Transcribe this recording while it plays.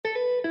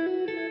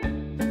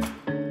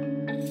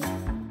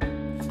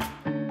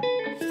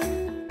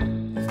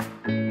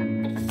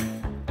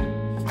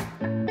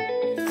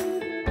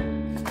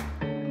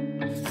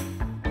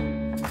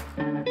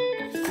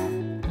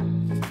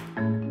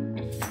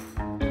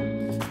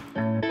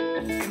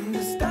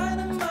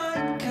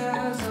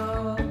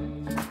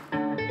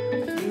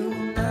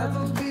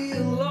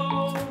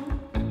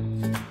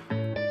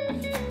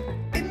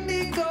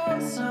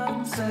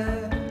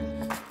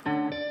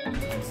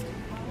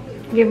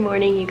Good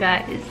morning, you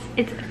guys.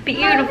 It's a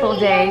beautiful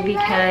day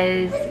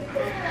because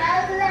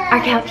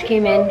our couch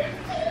came in.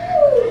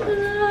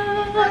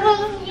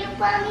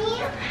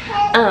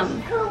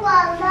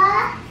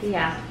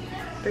 Yeah,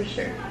 for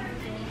sure.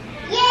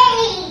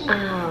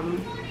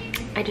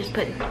 I just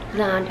put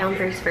Zan down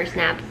for his first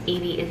nap.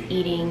 Evie is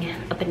eating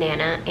a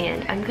banana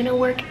and I'm gonna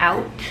work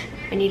out.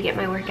 I need to get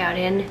my workout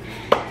in,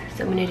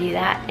 so I'm gonna do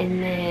that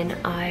and then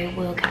I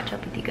will catch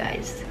up with you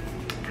guys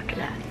after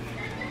that.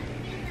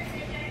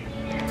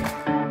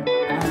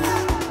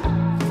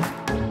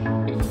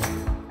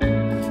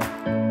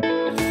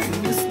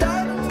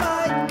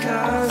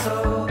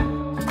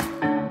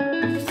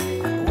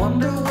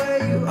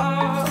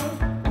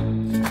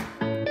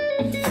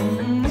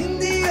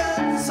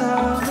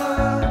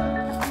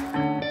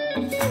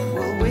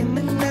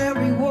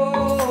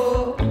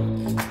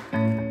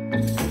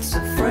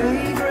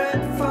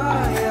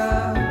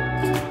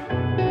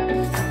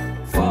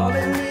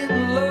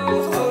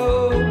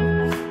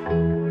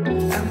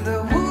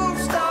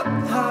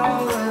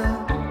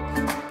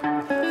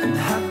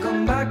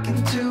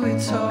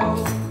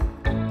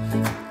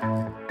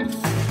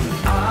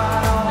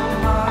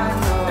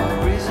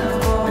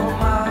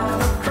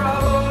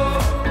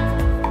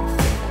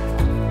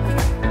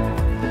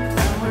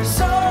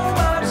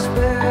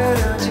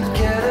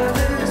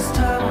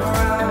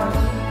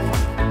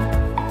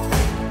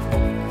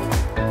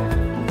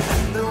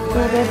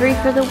 Love Every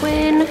for the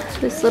win.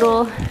 This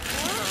little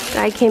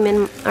guy came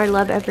in our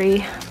Love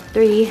Every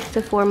 3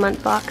 to 4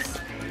 month box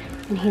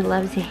and he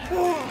loves it.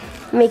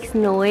 It makes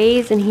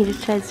noise and he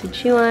just tries to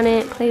chew on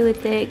it, play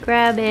with it,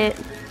 grab it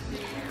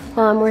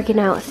while I'm working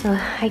out so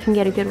I can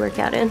get a good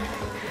workout in.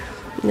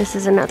 And this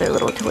is another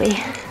little toy.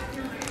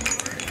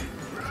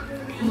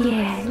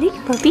 Yeah, look,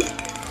 puppy.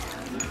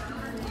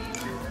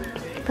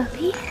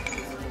 Puppy.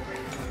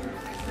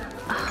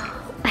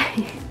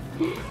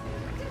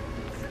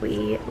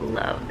 We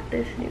love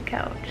this new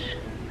couch.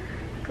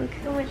 Look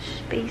how much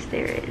space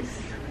there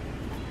is.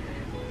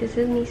 This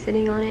is me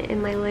sitting on it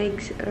and my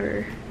legs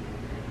are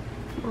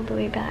all the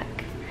way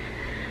back.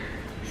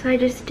 So I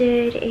just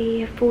did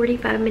a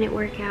 45-minute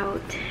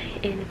workout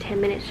and a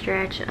 10-minute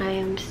stretch. I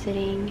am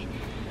sitting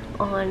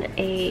on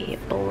a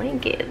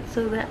blanket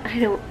so that I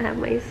don't have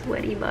my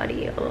sweaty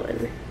body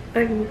on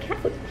our new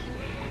couch.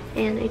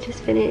 And I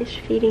just finished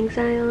feeding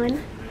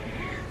Zion.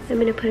 I'm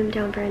gonna put him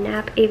down for a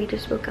nap. Avie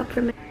just woke up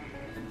from it.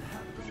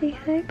 Say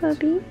hi,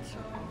 Bubby.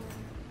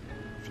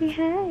 Say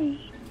hi.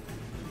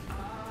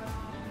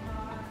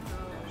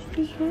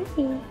 Say hi.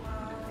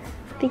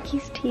 I think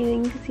he's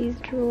teething because he's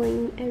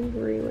drooling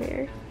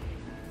everywhere.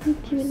 He's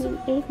drooling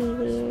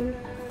everywhere.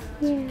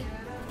 Yeah.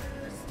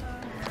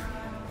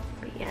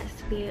 But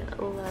yes, we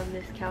love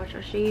this couch.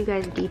 I'll show you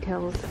guys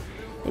details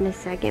in a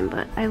second,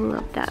 but I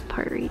love that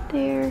part right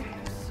there.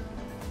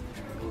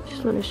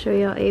 Just want to show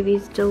you all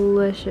Avie's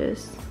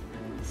delicious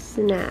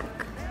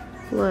snack,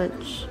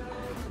 lunch.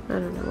 I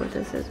don't know what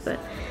this is, but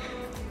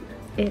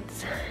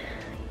it's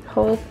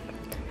whole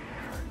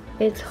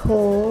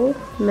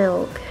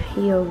milk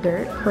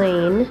yogurt,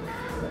 plain.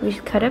 We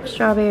just cut up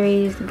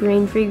strawberries,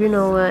 grain-free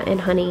granola,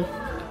 and honey.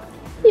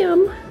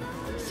 Yum.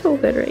 So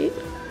good, right?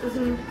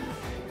 Mm-hmm.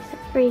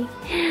 Free.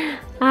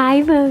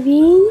 Hi,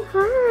 Bubby.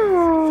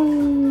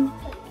 Hi.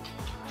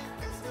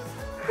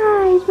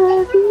 Hi,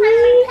 Bubby.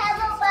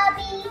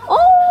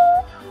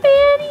 Oh,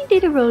 man, he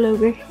did a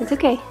rollover. It's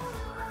okay.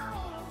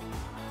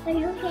 Are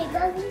you okay,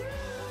 Bubby?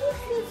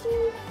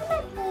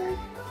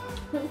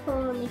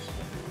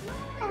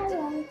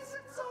 Hello.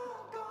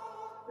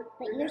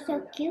 But you're so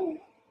cute.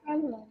 I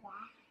know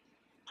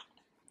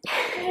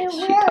that.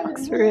 She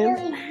talks for him.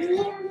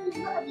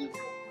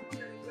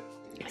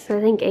 So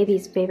I think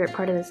Avie's favorite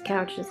part of this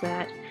couch is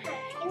that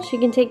she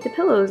can take the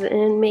pillows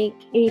and make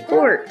a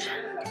fort.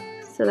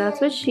 So that's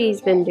what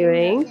she's been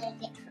doing.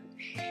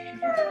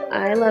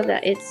 I love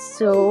that. It's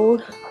so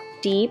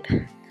deep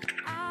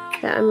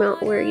that I'm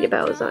not worried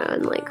about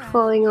Zion like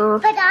falling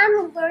off. But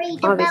I'm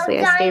worried Obviously,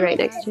 about I stay right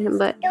next to him,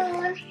 but I don't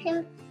want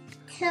him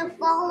to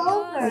fall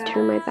over. I'll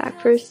turn my back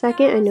for a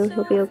second. I know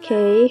he'll be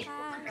okay.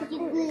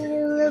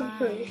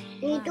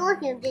 You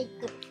don't have to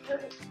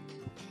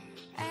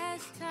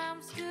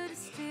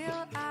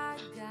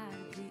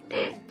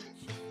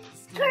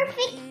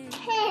Perfect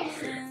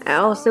 10. I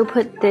also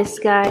put this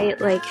guy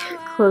like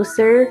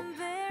closer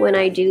when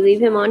I do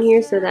leave him on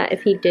here so that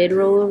if he did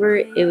roll over,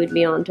 it would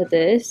be onto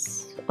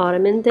this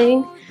ottoman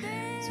thing.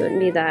 So it wouldn't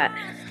be that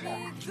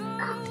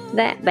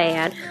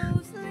bad.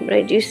 But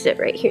I do sit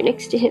right here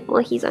next to him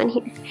while he's on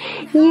here.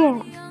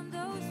 Yeah.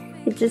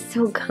 It's just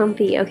so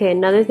comfy. Okay,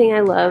 another thing I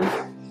love.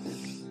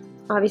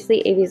 Obviously,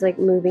 Avie's like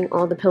moving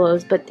all the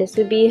pillows, but this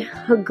would be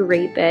a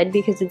great bed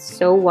because it's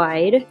so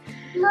wide.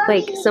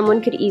 Like,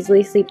 someone could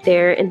easily sleep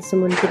there and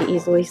someone could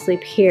easily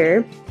sleep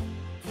here.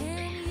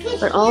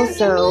 But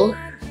also,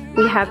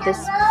 we have this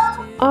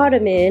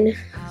ottoman,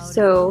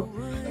 so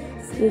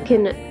you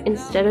can,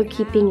 instead of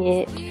keeping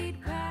it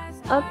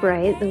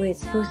upright the way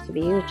it's supposed to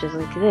be, which is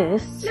like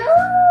this,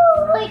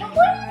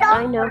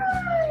 I know,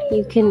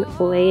 you can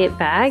lay it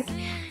back.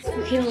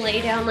 You can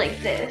lay down like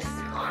this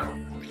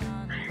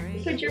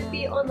Put your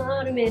feet on the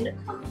ottoman.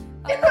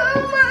 Mama,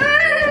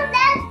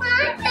 that's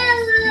my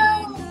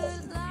pillow.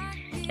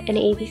 And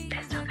Amy's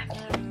pissed off at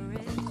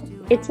me.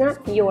 It's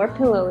not your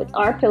pillow, it's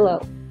our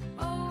pillow.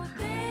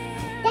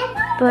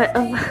 But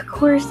of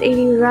course,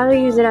 Amy would rather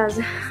use it as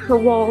a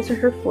wall to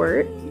her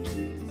fort.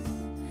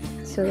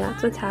 So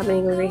that's what's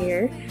happening over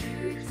here.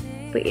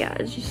 But yeah,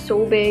 it's just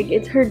so big.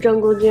 It's her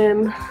jungle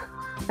gym.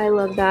 I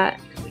love that.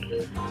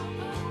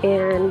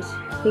 And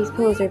these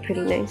pillows are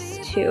pretty nice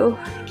too.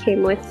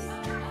 Came with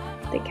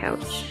the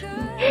couch.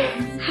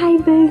 Hi,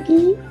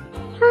 Buggy.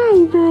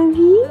 Hi,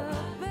 Buggy.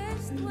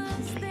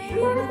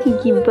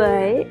 Pinky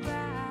butt.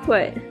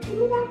 What?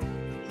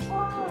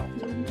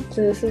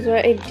 So this is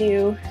what I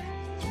do.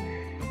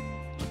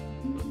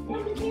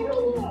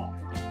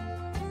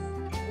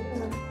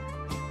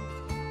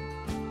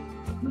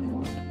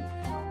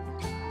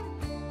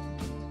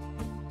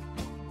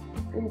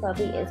 And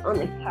Bubby is on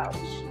the couch.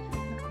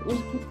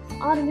 Just put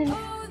this ottoman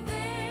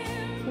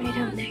right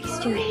up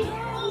next to it.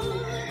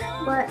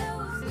 But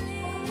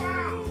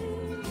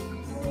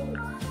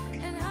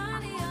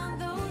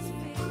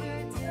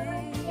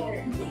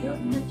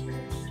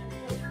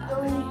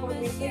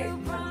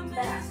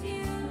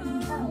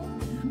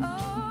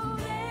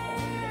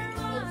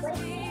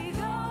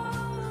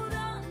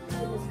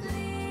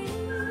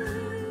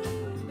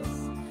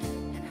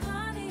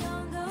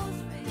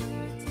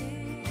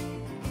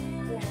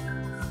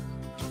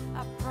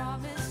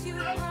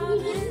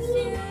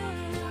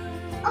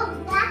Oh,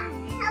 that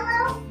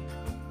hello?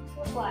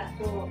 what?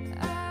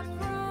 That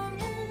one.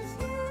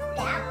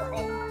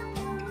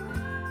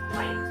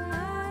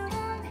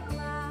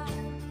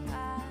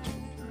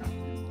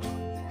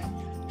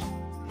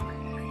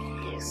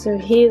 So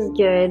he's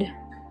good.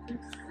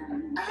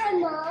 Hi,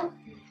 Mom.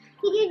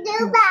 Can you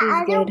do that She's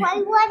other good.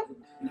 white one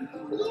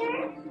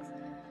here?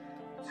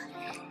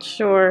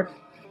 Sure.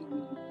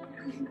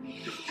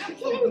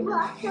 Can you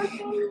wash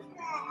something?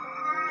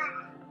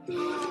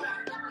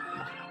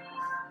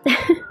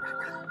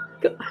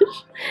 Gosh.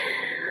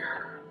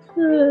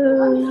 Can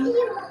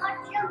you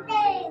wash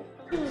something?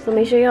 So let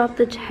me show you off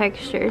the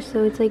texture.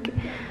 So it's like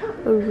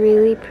a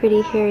really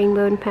pretty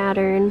herringbone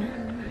pattern.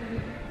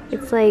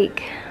 It's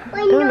like, I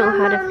don't know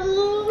how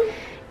to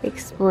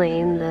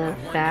explain the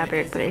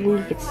fabric, but I think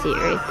you can see it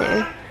right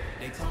there.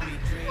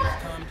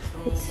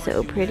 It's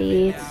so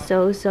pretty, it's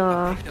so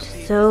soft,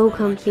 so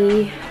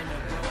comfy.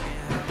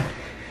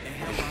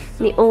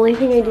 The only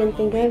thing I didn't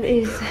think of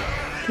is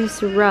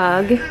this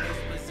rug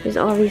is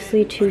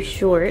obviously too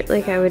short.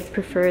 Like, I would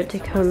prefer it to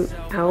come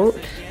out.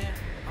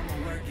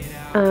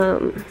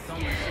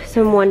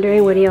 So I'm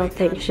wondering, what do y'all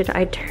think? Should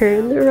I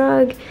turn the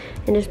rug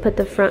and just put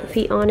the front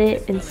feet on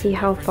it and see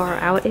how far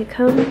out it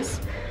comes?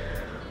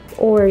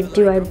 Or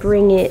do I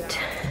bring it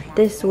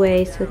this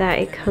way so that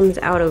it comes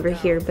out over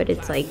here, but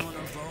it's like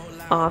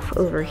off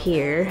over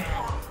here?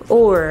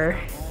 Or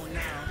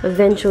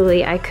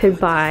eventually I could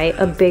buy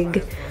a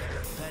big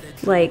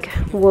like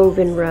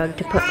woven rug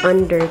to put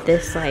under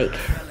this like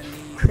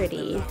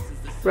pretty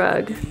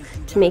rug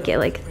to make it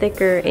like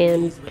thicker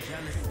and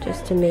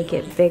just to make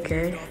it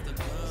bigger.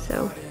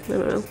 So I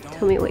don't know,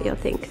 tell me what y'all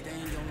think.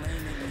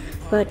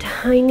 But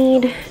I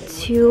need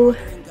to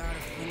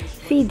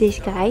feed this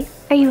guy.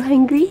 Are you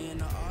hungry?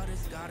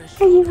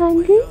 Are you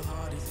hungry?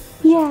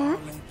 Yeah.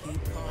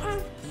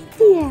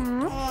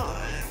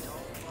 Yeah.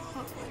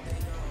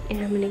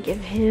 And I'm gonna give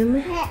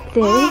him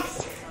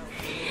this.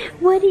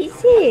 What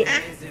is it?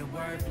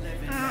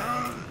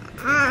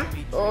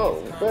 Oh,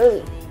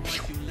 whoa.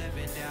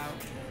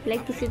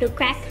 Like this little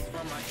crack?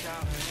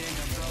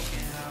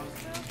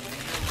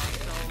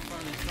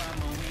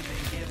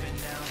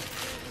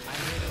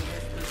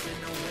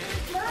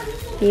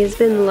 He's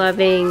been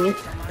loving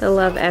the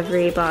Love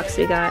Every box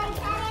we got.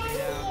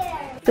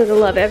 So the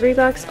Love Every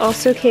box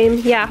also came,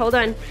 yeah, hold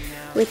on,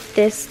 with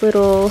this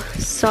little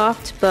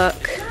soft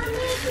book.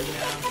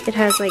 It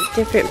has like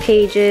different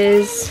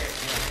pages,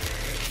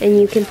 and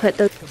you can put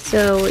those,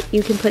 so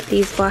you can put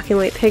these black and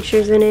white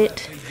pictures in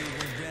it.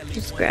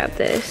 Just grab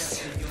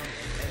this.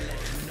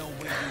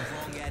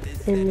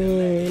 And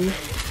then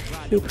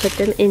you put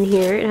them in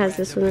here. It has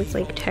this one that's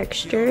like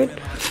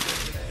textured.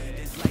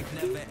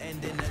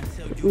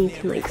 You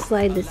can like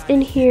slide this in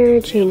here,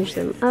 change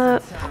them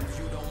up.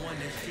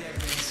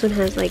 This one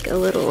has like a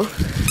little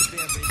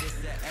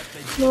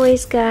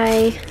noise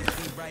guy.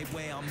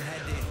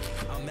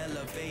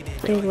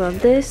 I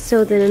love this.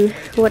 So then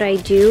what I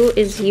do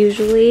is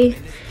usually,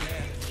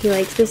 he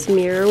likes this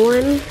mirror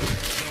one.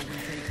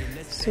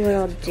 So what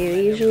I'll do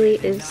usually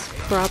is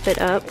prop it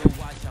up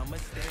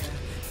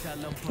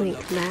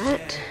like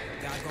that.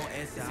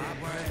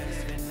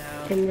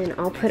 And then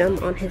I'll put him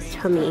on his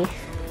tummy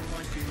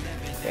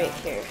right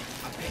here.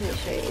 Let me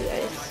show you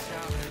guys.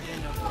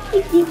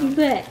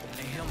 Butt.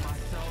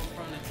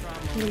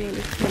 And on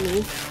his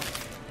tummy.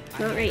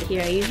 Not right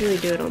here. I usually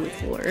do it on the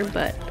floor,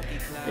 but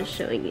just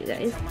showing you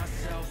guys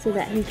so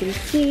that he can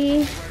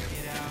see,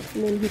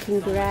 and then he can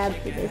grab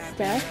for this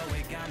stuff.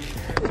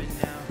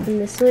 And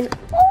this one,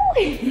 oh!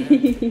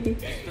 You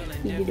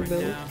did it, bro.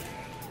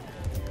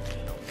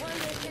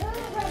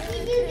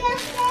 Did you get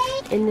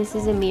And this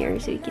is a mirror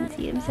so he can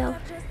see himself.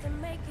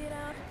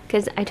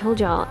 Because I told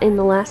y'all in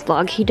the last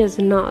vlog, he does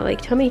not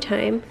like tummy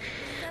time.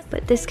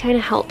 But this kind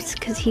of helps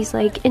because he's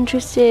like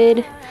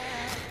interested.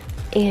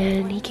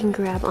 And he can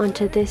grab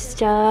onto this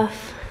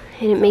stuff.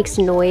 And it makes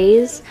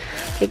noise.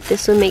 Like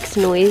this one makes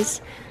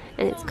noise.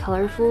 And it's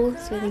colorful.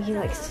 So I think he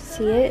likes to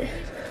see it.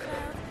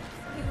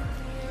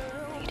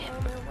 Look at him.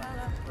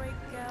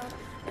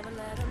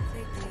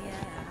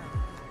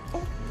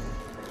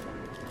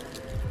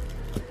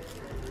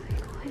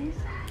 What is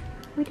that?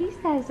 What is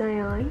that,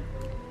 Zion?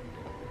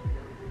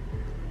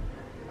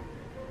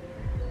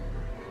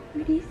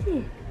 What is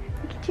it?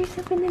 Look at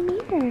yourself in the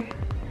mirror.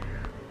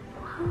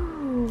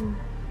 Whoa.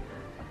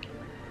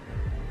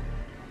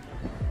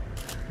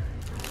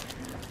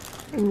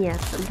 And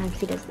yes, sometimes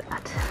he does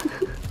that.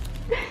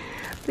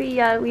 But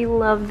yeah, we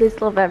love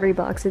this Love Every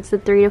box. It's the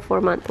 3 to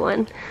 4 month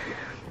one.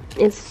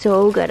 It's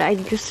so good.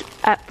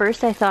 At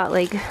first I thought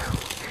like,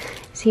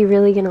 is he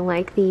really gonna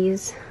like the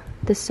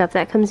stuff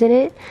that comes in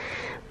it?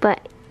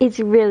 But it's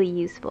really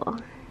useful.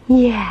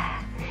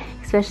 Yeah.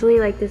 Especially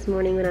like this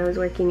morning when I was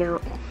working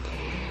out.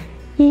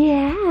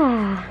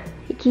 Yeah.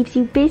 It keeps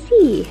you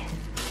busy.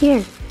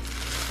 Here.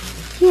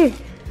 Here.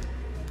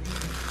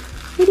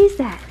 What is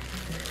that?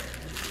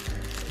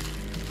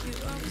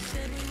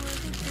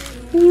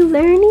 Are you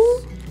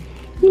learning?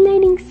 You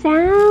learning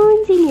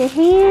sounds in your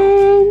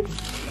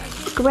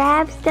hands?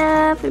 Grab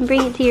stuff and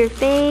bring it to your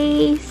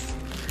face.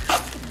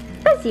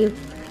 Bless you.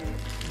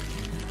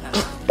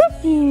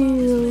 Bless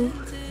you.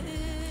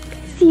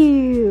 Bless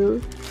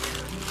you.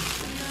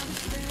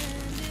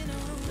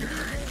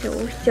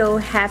 So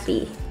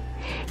happy.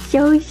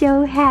 So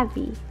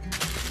happy.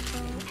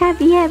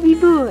 Happy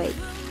boy.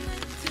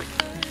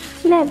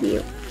 Love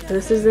you.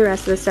 This is the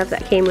rest of the stuff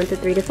that came with the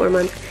 3 to 4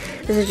 months.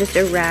 This is just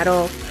a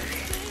rattle.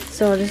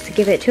 So I'll just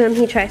give it to him.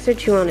 He tries to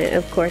chew on it,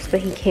 of course, but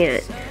he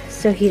can't.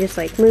 So he just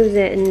like moves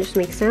it and just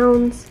makes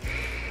sounds.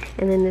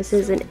 And then this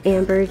is an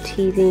amber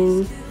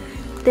teething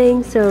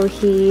thing, so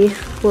he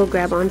will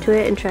grab onto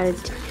it and try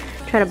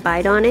to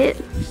bite on it.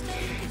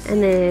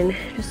 And then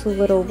just a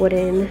little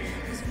wooden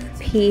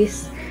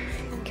piece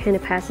kind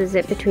of passes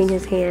it between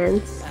his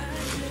hands.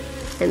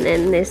 And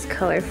then this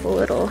colorful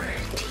little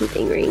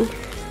teething ring.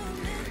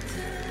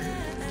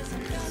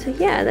 So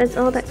yeah, that's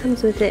all that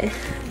comes with it.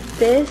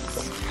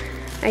 This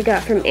I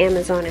got from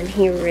Amazon and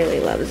he really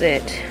loves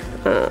it.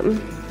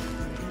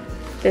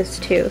 This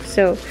too.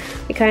 So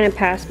we kind of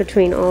pass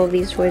between all of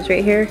these toys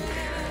right here.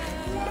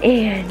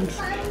 And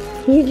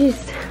you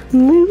just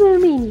move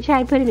them and you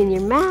try to put them in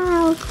your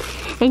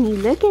mouth. And you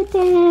look at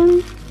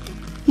them.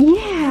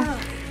 Yeah.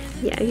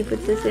 Yeah, he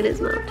puts this in his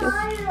mouth too.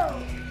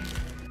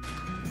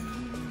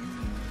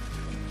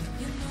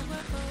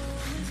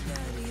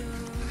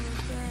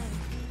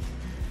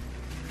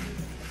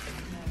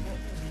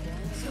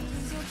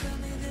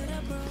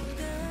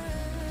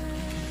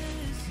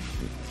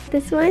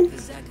 This one?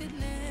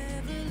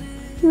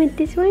 You want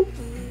this one?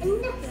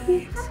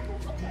 Here.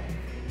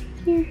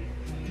 Here.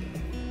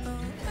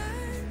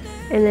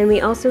 And then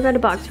we also got a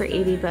box for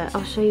Avy, but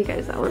I'll show you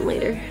guys that one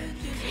later.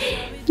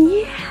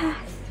 Yeah.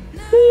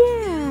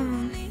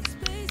 Yeah.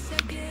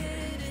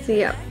 So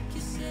yeah.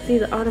 See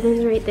the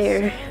ottomans right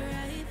there.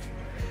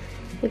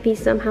 If he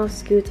somehow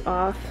scoots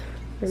off,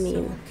 I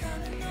mean,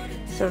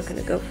 it's not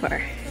gonna go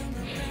far.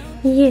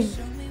 Yeah.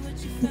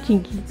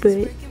 Jinky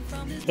butt.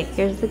 Okay,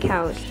 here's the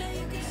couch.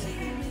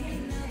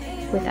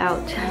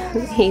 Without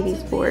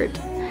Avy's board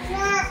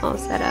all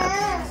set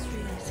up.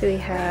 So we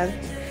have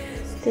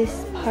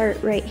this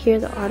part right here,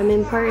 the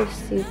ottoman part is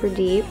super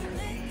deep.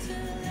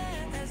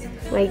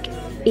 Like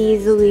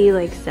easily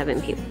like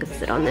 7 people could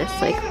sit on this.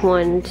 Like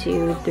 1,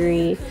 2,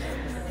 3,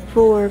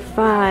 4,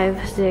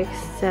 5, 6,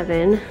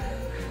 7.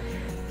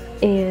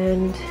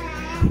 And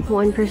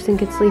one person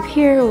could sleep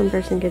here, one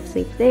person could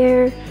sleep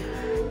there.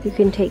 You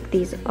can take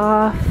these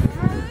off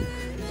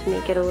to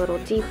make it a little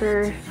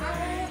deeper.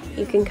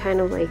 You can kind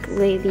of like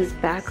lay these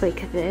back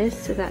like this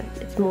so that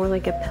it's more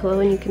like a pillow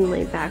and you can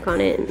lay back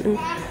on it and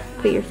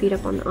put your feet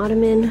up on the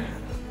ottoman.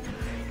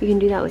 You can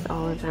do that with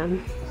all of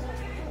them.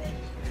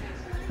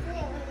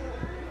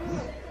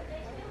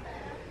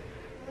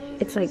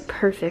 It's like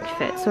perfect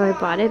fit. So I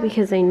bought it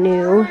because I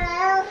knew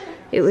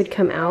it would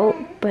come out,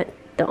 but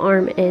the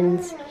arm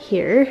ends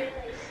here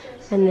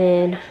and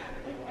then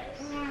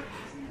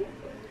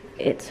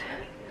it's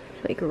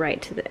like right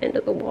to the end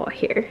of the wall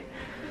here.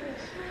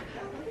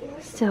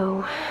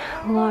 So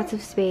lots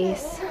of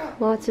space,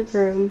 lots of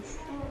room.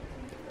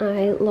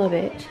 I love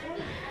it.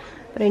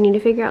 But I need to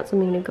figure out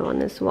something to go on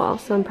this wall.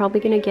 So I'm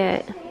probably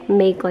gonna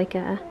make like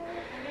a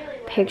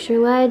picture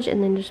ledge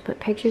and then just put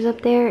pictures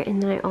up there.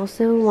 And then I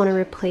also want to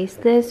replace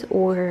this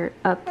or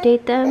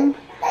update them.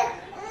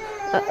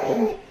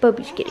 Uh-oh,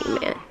 Bubby's getting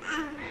mad.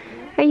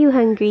 Are you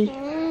hungry?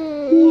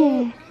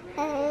 Yeah.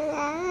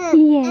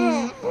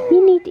 Yeah.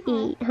 You need to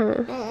eat,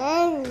 huh?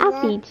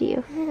 I'll feed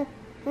you.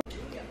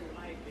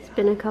 It's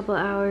been a couple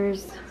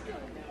hours.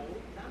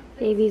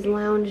 Baby's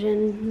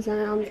lounging,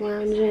 Zion's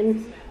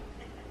lounging.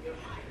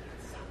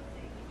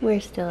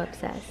 We're still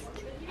obsessed.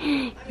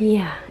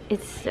 Yeah,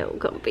 it's so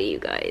comfy, you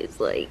guys.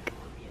 Like,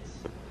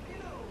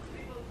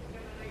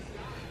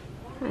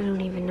 I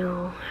don't even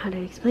know how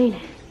to explain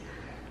it.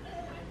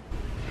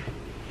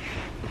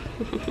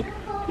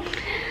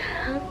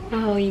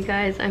 Oh, you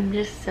guys, I'm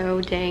just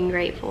so dang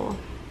grateful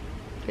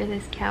for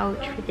this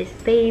couch, for this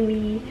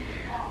baby,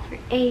 for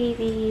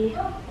Avy.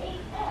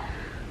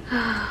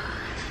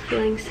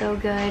 Feeling so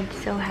good,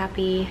 so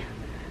happy.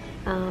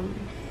 I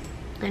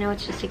know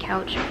it's just a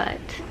couch, but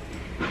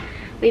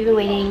we've been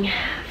waiting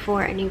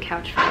for a new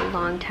couch for a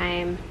long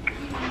time.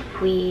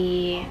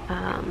 We,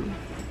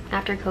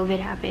 after COVID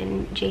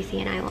happened, JC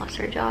and I lost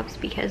our jobs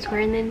because we're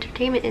in the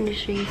entertainment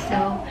industry,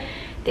 so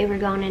they were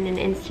gone in an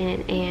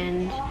instant,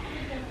 and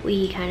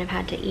we kind of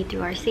had to eat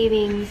through our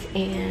savings,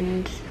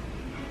 and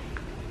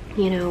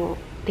you know,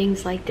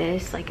 things like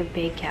this, like a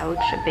big couch,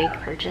 a big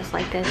purchase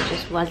like this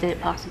just wasn't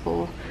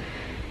possible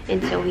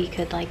until we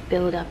could like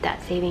build up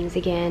that savings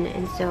again.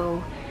 And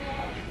so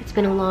it's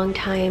been a long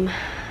time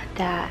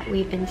that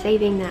we've been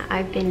saving, that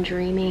I've been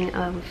dreaming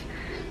of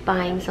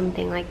buying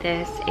something like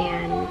this,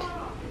 and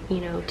you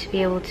know, to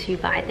be able to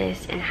buy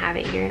this and have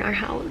it here in our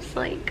house,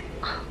 like,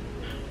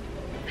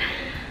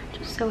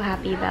 just so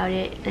happy about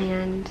it.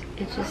 And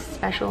it's just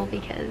special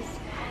because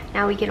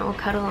now we can all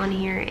cuddle on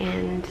here,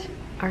 and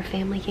our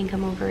family can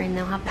come over and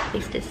they'll have a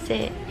place to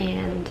sit,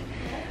 and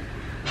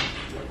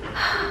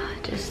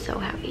just so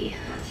happy,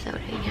 so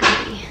dang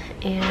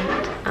happy.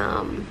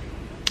 And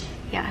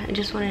yeah, I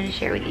just wanted to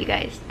share with you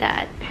guys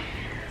that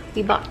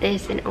we bought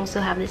this and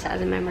also have this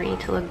as a memory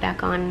to look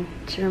back on,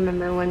 to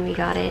remember when we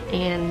got it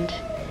and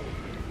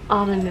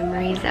all the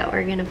memories that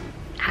we're gonna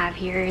have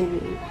here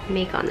and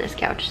make on this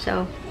couch.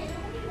 So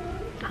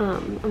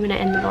I'm gonna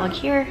end the vlog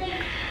here.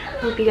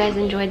 Hope you guys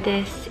enjoyed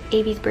this.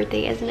 Avy's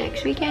birthday is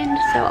next weekend,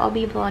 so I'll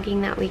be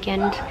vlogging that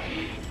weekend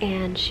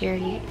and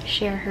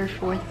share her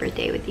 4th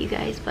birthday with you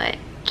guys. But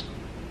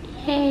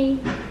yay,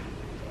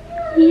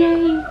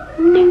 yay,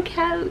 new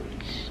couch,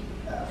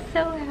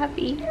 so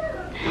happy.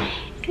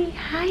 Say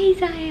hi,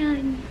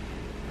 Zion.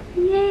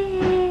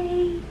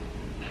 Yay.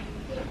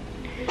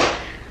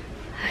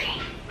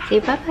 Okay, say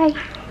bye-bye.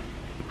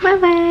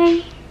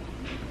 Bye-bye.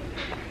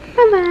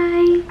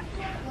 Bye-bye.